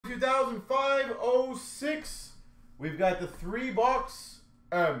2005-06. We've got the 3-box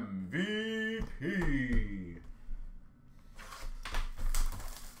MVP.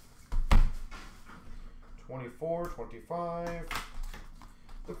 24-25.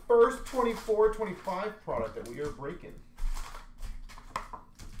 The first 24-25 product that we are breaking.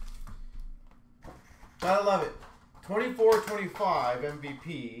 Gotta love it. 24-25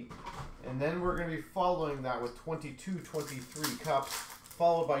 MVP. And then we're going to be following that with 22-23 cups,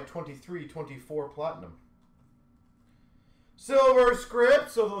 followed by 23-24 platinum. Silver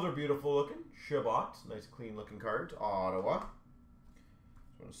script, so those are beautiful looking. Shabbat, nice clean looking cards. Ottawa.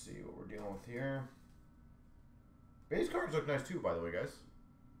 Just want to see what we're dealing with here. Base cards look nice too, by the way, guys.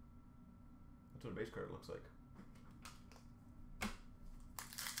 That's what a base card looks like.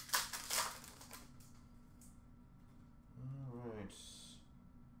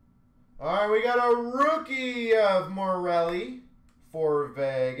 All right, we got a rookie of Morelli for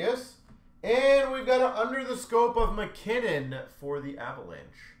Vegas. And we've got an under the scope of McKinnon for the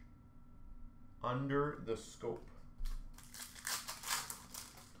Avalanche. Under the scope.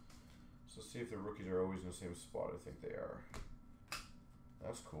 So see if the rookies are always in the same spot. I think they are.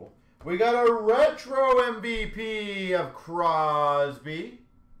 That's cool. We got a retro MVP of Crosby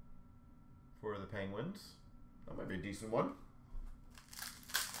for the Penguins. That might be a decent one.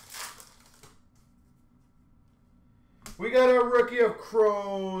 We got a rookie of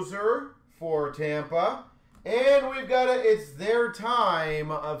Crozer for Tampa. And we've got a It's Their Time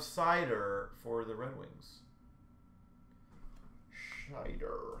of Cider for the Red Wings.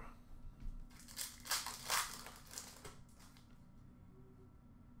 Cider.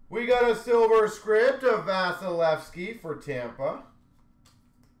 We got a silver script of Vasilevsky for Tampa.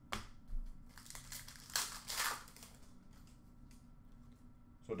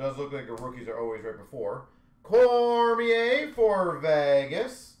 So it does look like the rookies are always right before. Cormier for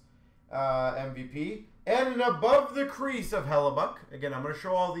Vegas, MVP. And an above the crease of Hellebuck. Again, I'm going to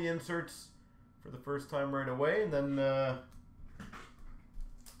show all the inserts for the first time right away. And then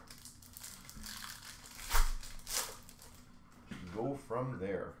go from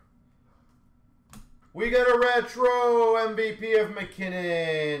there. We got a retro MVP of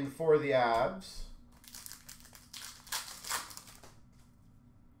McKinnon for the Avs.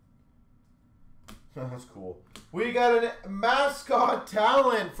 That's cool. We got a mascot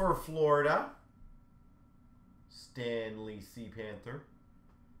talent for Florida. Stanley Sea Panther.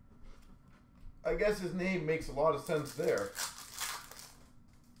 I guess his name makes a lot of sense there.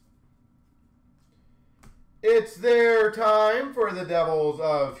 It's Their Time for the Devils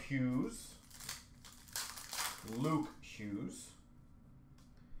of Hughes. Luke Hughes.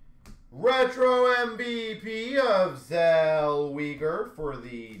 Retro MVP of Zellweger for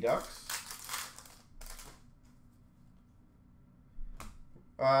the Ducks.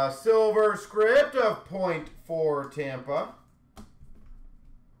 Silver script of Point for Tampa.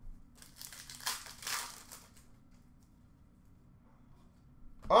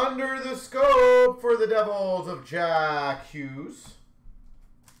 Under the scope for the Devils of Jack Hughes.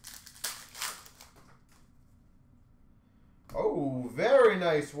 Oh, very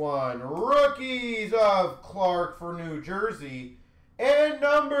nice one. Rookies of Clark for New Jersey. And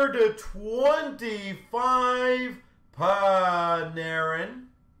number to 25, Panarin.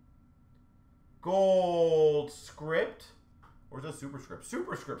 Gold script. Or is that superscript?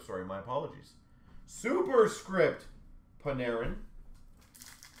 Superscript, sorry, my apologies. Superscript, Panarin.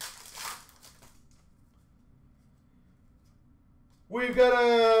 We've got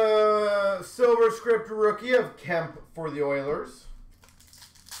a silver script rookie of Kemp for the Oilers.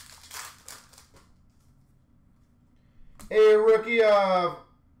 A rookie of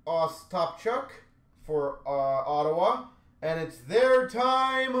Ostapchuk for Ottawa. And it's Their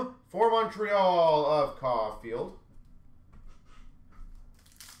Time for Montreal of Caulfield.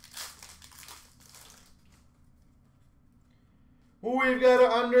 We've got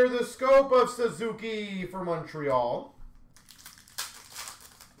a Under the Scope of Suzuki for Montreal.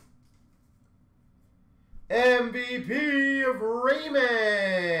 MVP of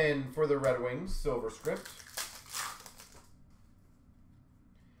Raymond for the Red Wings, silver script.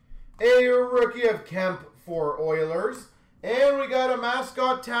 A rookie of Kemp for Oilers. And we got a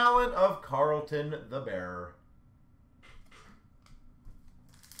mascot talent of Carlton the Bear.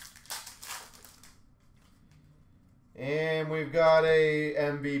 And we've got a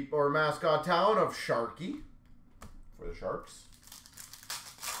MVP or mascot talent of Sharky for the Sharks.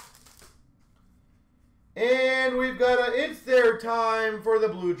 And we've got a It's Their Time for the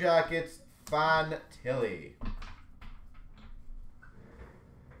Blue Jackets, Fantilli.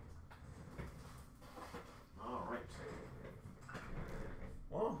 All right.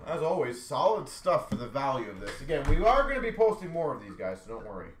 Well, As always, solid stuff for the value of this. Again, we are going to be posting more of these guys, so don't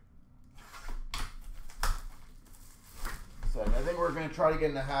worry. So I think we're going to try to get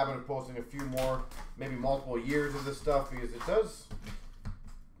in the habit of posting a few more, maybe multiple years of this stuff, because it does,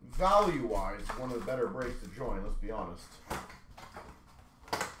 value-wise, one of the better breaks to join, let's be honest.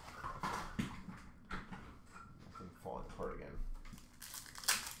 Falling apart again.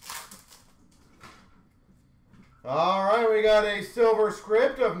 All right, we got a silver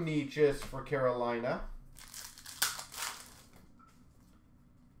script of Nietzsche's for Carolina.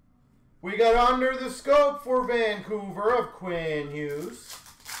 We got Under the Scope for Vancouver of Quinn Hughes.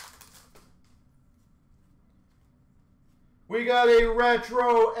 We got a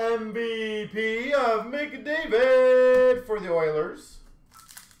retro MVP of McDavid for the Oilers.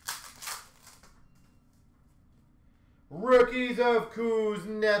 Rookies of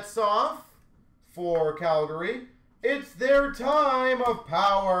Kuznetsov for Calgary. It's their time of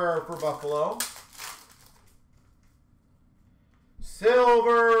power for Buffalo.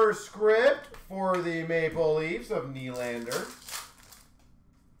 Silver script for the Maple Leafs of Nylander.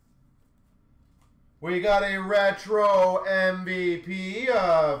 We got a retro MVP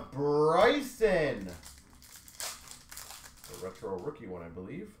of Bryson. A retro rookie one, I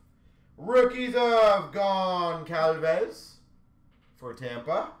believe. Rookies of Goncalves for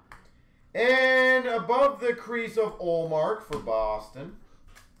Tampa. And above the crease of Olmark for Boston.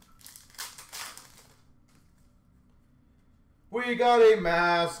 We got a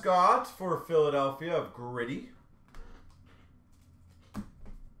mascot for Philadelphia of Gritty.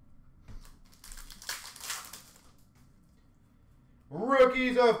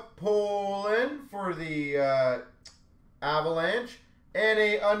 Rookies of Poland for the Avalanche. And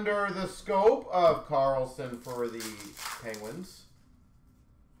a Under the Scope of Carlson for the Penguins.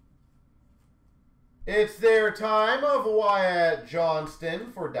 It's their time of Wyatt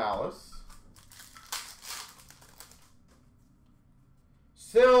Johnston for Dallas.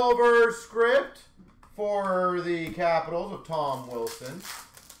 Silver script for the Capitals of Tom Wilson.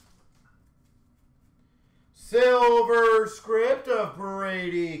 Silver script of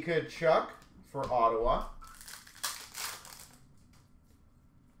Brady Tkachuk for Ottawa.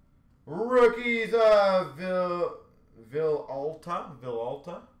 Rookies of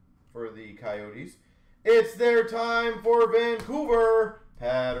Villalta for the Coyotes. It's their time for Vancouver,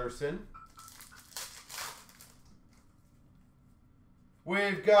 Patterson.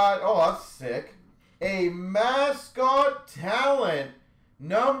 We've got, oh, that's sick, a mascot talent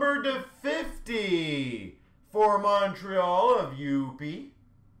numbered to 50 for Montreal of UP.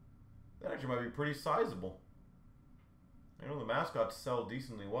 That actually might be pretty sizable. I know the mascots sell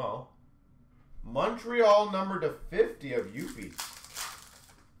decently well. Montreal numbered to 50 of UP.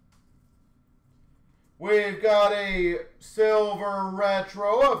 We've got a silver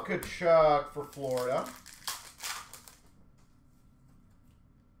retro of Tkachuk for Florida.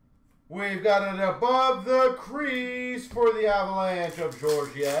 We've got an above the crease for the Avalanche of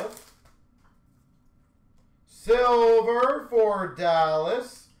Georgiev. Silver for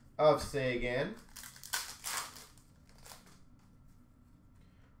Dallas of Sagan.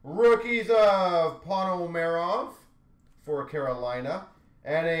 Rookies of Ponomarov for Carolina.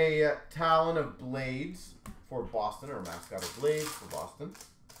 And a Talon of Blades for Boston, or mascot of Blades for Boston.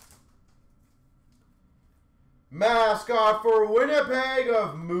 Mascot for Winnipeg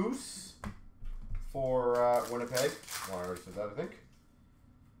of Moose for Winnipeg. Well, I already said that, I think.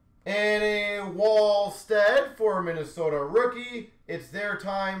 And a Wallstead for Minnesota rookie. It's their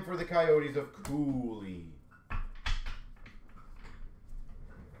time for the Coyotes of Cooley.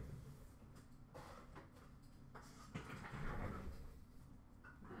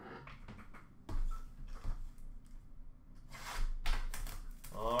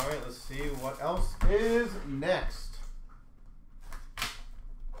 All right, let's see what else is next.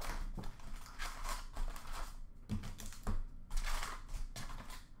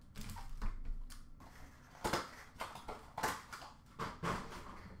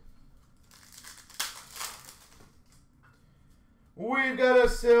 We've got a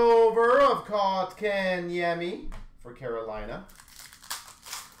silver of Kotkaniemi for Carolina.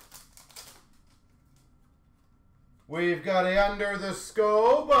 We've got a Under the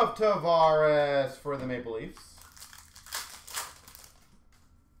Scope of Tavares for the Maple Leafs.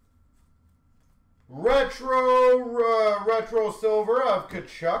 Retro silver of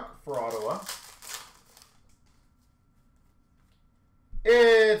Tkachuk for Ottawa.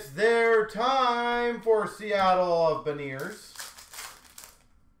 It's their time for Seattle of Beniers.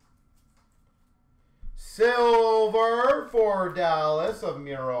 Silver for Dallas of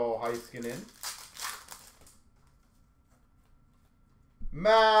Miro Heiskanen.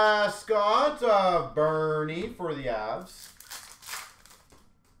 Mascot of Bernie for the Avs.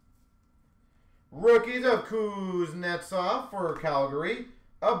 Rookies of Kuznetsov for Calgary.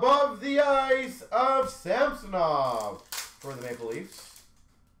 Above the ice of Samsonov for the Maple Leafs.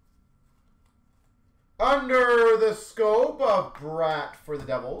 Under the scope of Bratt for the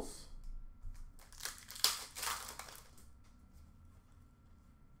Devils.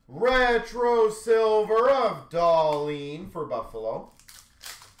 Retro silver of Darlene for Buffalo.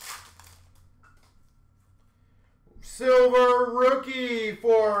 Silver rookie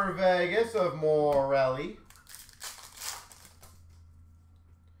for Vegas of Morelli.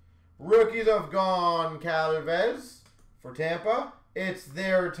 Rookies of Goncalves for Tampa. It's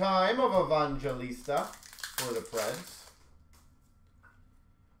their time of Evangelista for the Preds.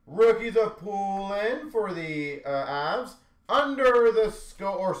 Rookies of Poulin for the Avs. Under the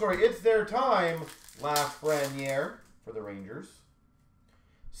scope, or sorry, it's their time. Lafreniere for the Rangers.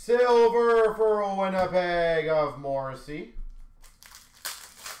 Silver for Winnipeg of Morrissey.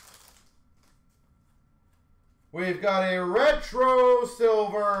 We've got a retro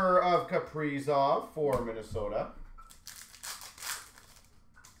silver of Kaprizov for Minnesota.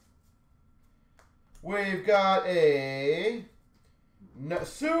 We've got a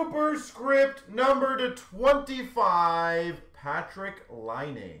superscript number to 25, Patrick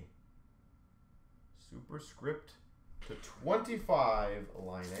Laine. Superscript to 25,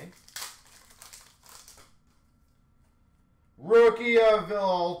 Laine. Rookie of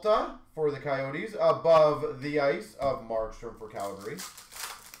Villalta for the Coyotes. Above the ice of Markstrom for Calgary.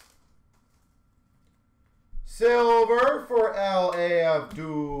 Silver for LA of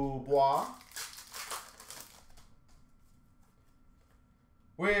Dubois.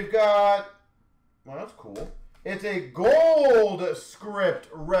 We've got, well, that's cool. It's a gold script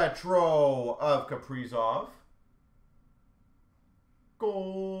retro of Kaprizov.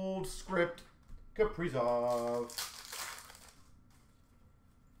 Gold script Kaprizov.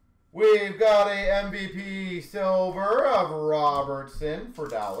 We've got a MVP silver of Robertson for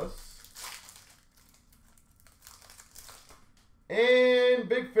Dallas. And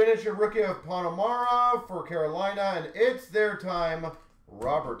big finish, a rookie of Ponomarev for Carolina. And it's their time,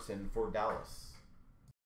 Robertson for Dallas.